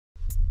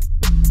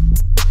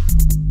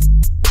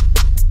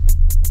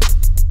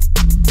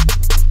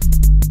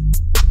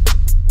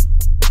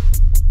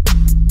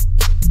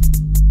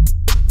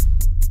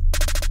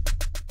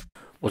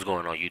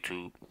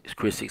It's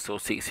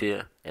Chris606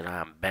 here, and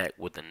I'm back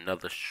with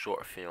another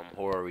short film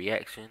horror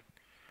reaction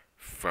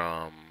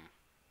from,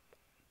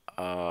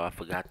 I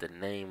forgot the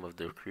name of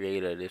the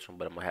creator of this one,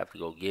 but I'm going to have to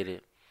go get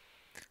it.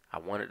 I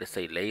wanted to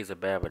say Laser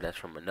Bear, but that's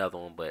from another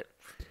one, but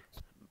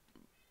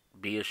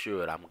be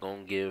assured, I'm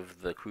going to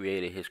give the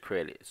creator his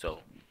credit.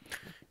 So,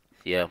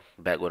 yeah,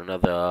 back with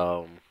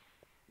another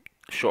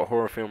short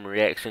horror film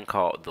reaction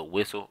called The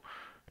Whistle.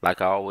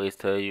 Like I always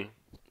tell you,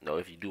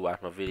 if you do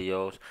watch my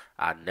videos,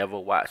 I never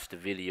watch the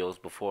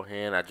videos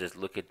beforehand. I just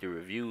look at the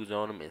reviews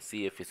on them and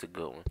see if it's a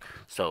good one.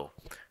 So,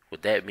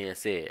 with that being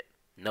said,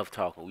 enough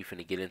talking. We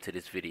finna get into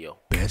this video.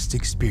 Best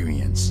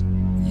experience.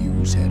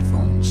 Use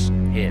headphones.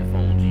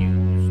 Headphones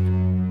used.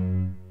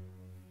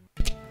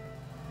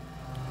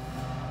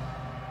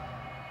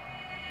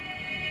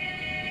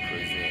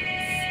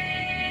 Presents.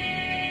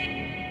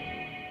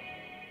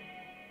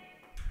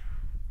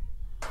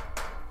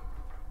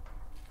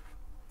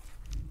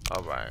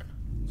 Alright.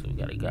 So we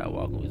got a guy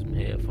walking with some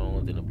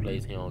headphones in a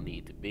place he don't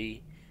need to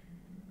be.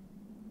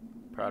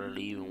 Probably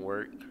leaving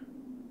work.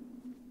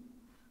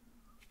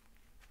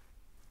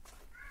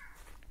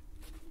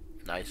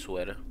 Nice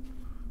sweater.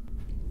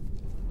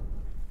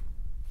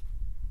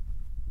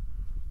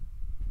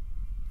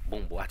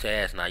 Boom, watch your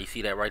ass now. You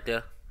see that right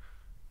there?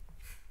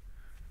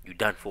 You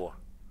done for.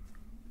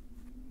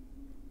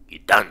 You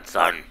done,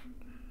 son.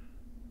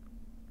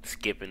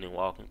 Skipping and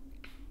walking.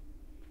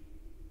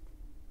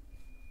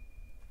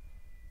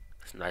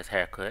 It's a nice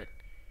haircut.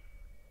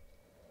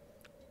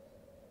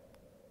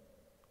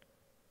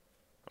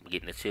 I'm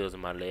getting the chills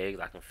in my legs.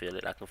 I can feel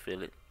it. I can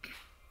feel it.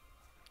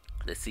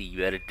 Let's see. You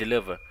better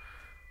deliver.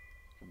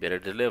 You better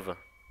deliver.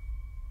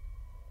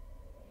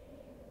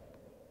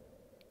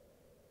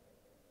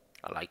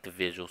 I like the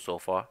visual so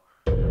far.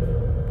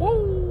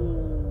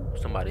 Woo!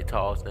 Somebody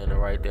tall standing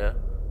right there.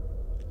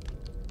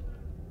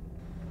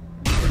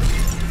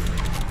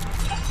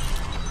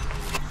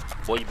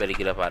 Boy, you better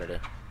get up out of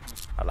there.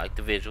 I like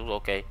the visuals.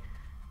 Okay.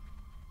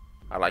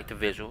 I like the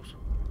visuals.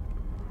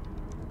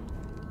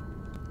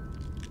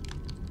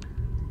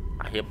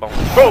 I hear bones.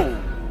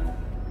 Boom!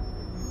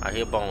 I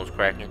hear bones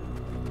cracking.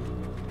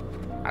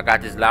 I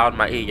got this loud in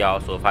my ear, y'all,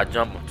 so if I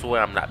jump, I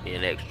swear I'm not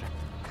being extra.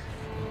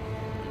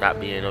 I'm not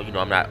being,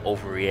 I'm not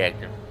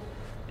overreacting.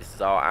 This is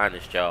all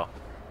honest, y'all.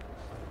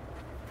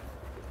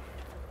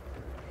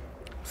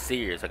 I'm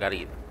serious, I gotta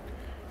get...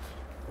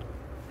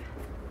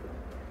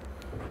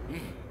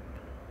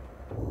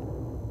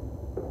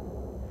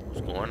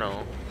 What's going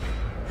on?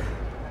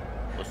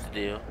 What's the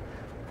deal?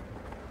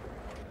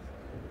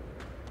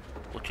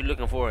 What you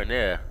looking for in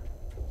there?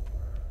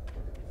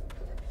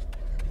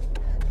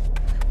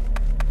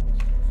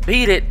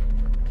 Beat it!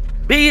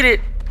 Beat it!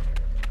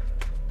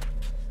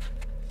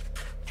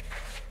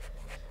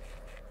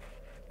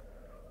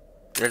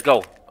 Let's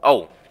go.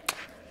 Oh.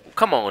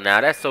 Come on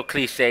now. That's so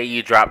cliche.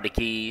 You drop the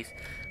keys.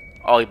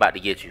 Oh, he about to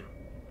get you.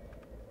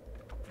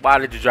 Why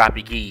did you drop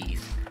your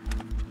keys?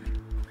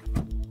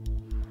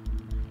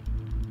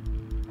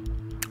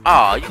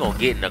 Oh, you gonna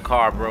get in the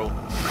car, bro.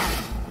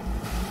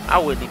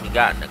 I wouldn't even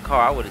got in the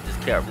car. I would have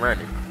just kept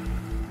running.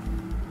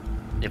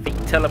 If he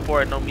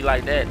teleporting on me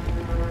like that,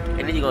 and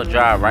then you gonna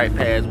drive right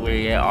past where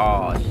he at.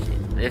 Oh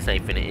shit. This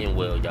ain't finna end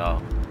well,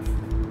 y'all.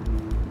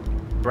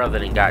 Brother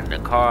done got in the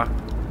car.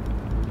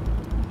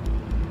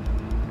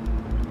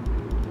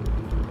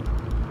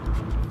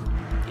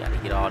 You gotta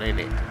get all in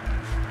it.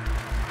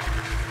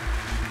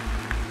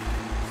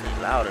 This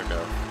ain't loud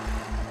enough.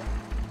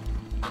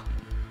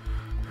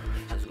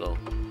 Let's go.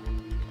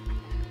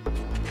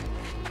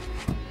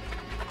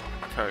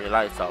 Turn your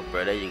lights off,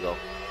 bro. There you go.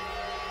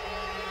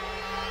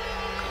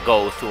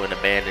 Goes to an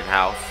abandoned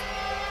house.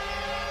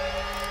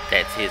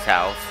 That's his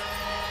house.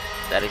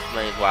 That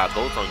explains why a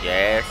ghost on your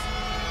ass.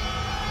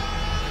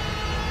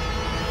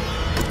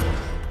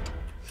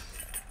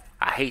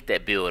 I hate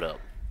that build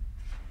up.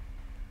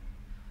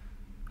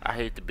 I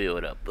hate the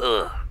build up.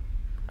 Ugh.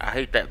 I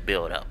hate that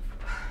build up.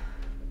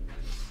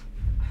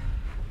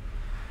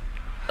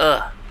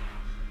 Ugh.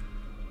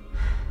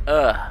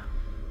 Ugh.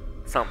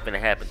 Something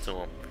happened to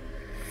him.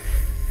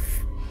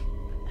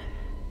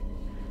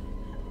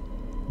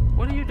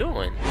 What are you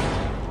doing?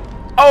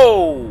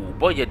 Oh,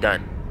 boy, you're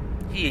done.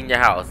 He in your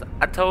house.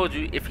 I told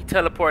you, if he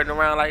teleporting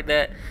around like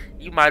that,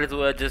 you might as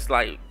well just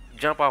like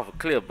jump off a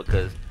cliff,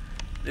 because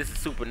this is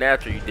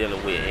supernatural you're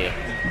dealing with here.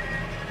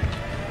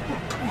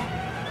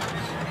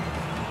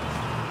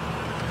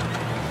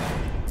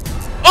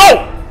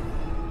 Oh!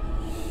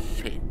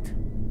 Shit.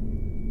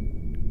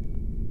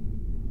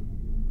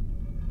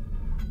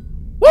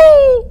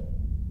 Woo!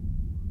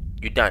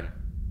 You're done.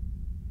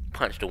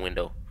 Punch the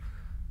window.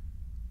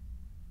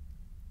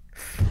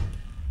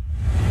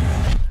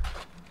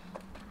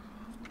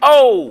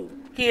 Oh!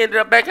 He ended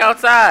up back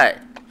outside.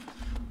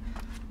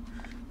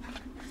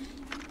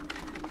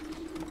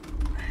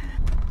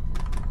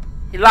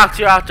 He locked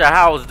you out your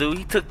house, dude.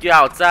 He took you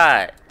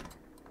outside.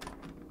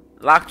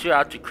 Locked you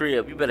out your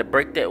crib. You better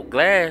break that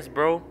glass,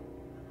 bro.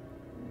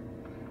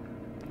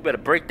 You better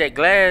break that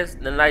glass.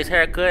 The nice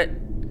haircut.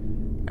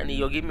 I need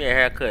you to give me a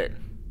haircut.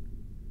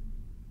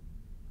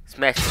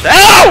 Smash it.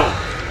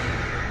 Ow!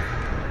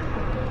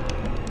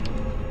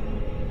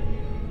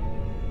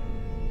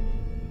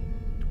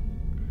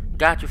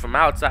 Got you from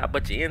outside,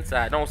 but you're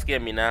inside. Don't scare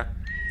me now.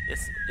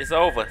 It's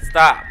over.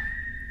 Stop.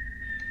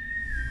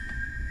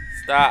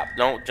 Stop.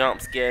 Don't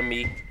jump scare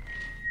me.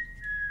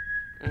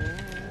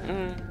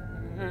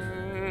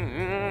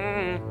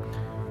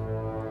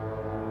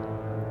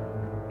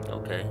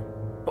 Okay.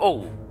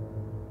 Oh.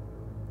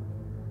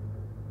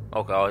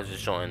 Okay, I was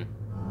just showing.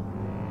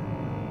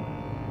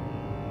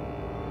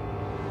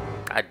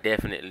 I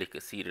definitely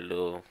could see the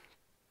little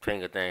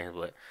finger things,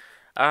 but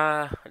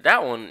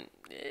that one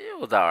it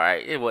was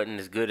alright. It wasn't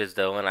as good as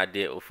the one I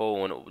did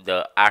before when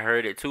the I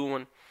Heard It Too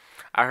one.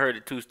 I Heard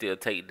It Too still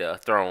take the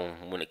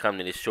throne when it comes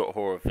to this short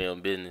horror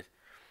film business.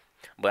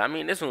 But I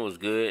mean, this one was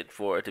good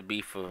for it to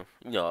be for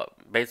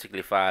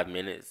basically 5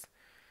 minutes.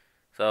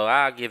 So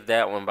I'll give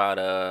that one about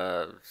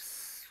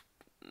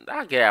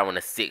I'll give that one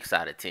a 6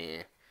 out of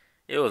 10.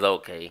 It was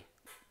okay,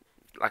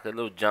 like a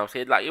little jump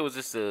scare. Like it was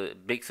just a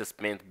big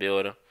suspense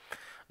builder.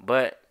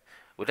 But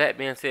with that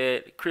being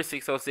said, Chris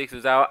 606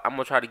 is out. I'm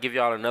gonna try to give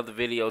y'all another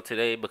video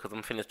today because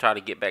I'm finna try to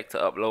get back to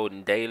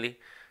uploading daily.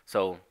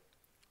 So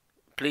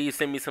please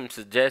send me some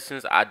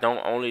suggestions. I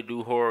don't only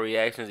do horror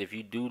reactions. If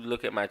you do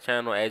look at my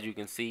channel, as you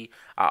can see,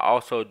 I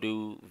also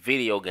do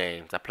video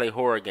games. I play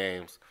horror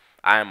games.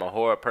 I am a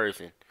horror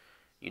person.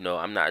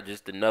 I'm not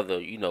just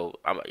another,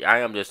 I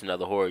am just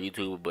another horror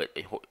YouTuber, but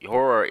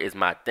horror is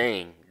my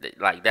thing.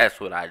 Like, that's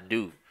what I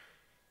do.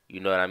 You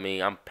know what I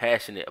mean? I'm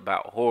passionate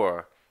about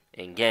horror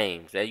and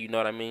games. You know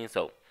what I mean?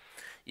 So,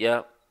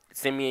 yeah.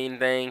 Send me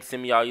anything.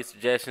 Send me all your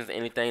suggestions.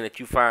 Anything that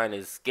you find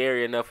is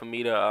scary enough for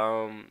me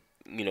to,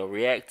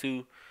 react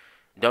to.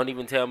 Don't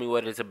even tell me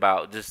what it's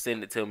about. Just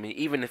send it to me.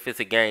 Even if it's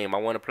a game. I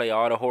want to play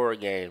all the horror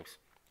games.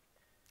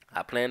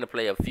 I plan to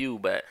play a few,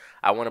 but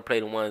I want to play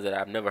the ones that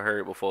I've never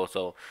heard before.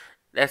 So,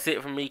 that's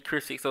it for me.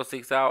 Chris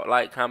 606 out.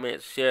 Like,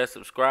 comment, share,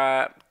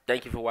 subscribe.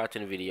 Thank you for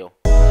watching the video.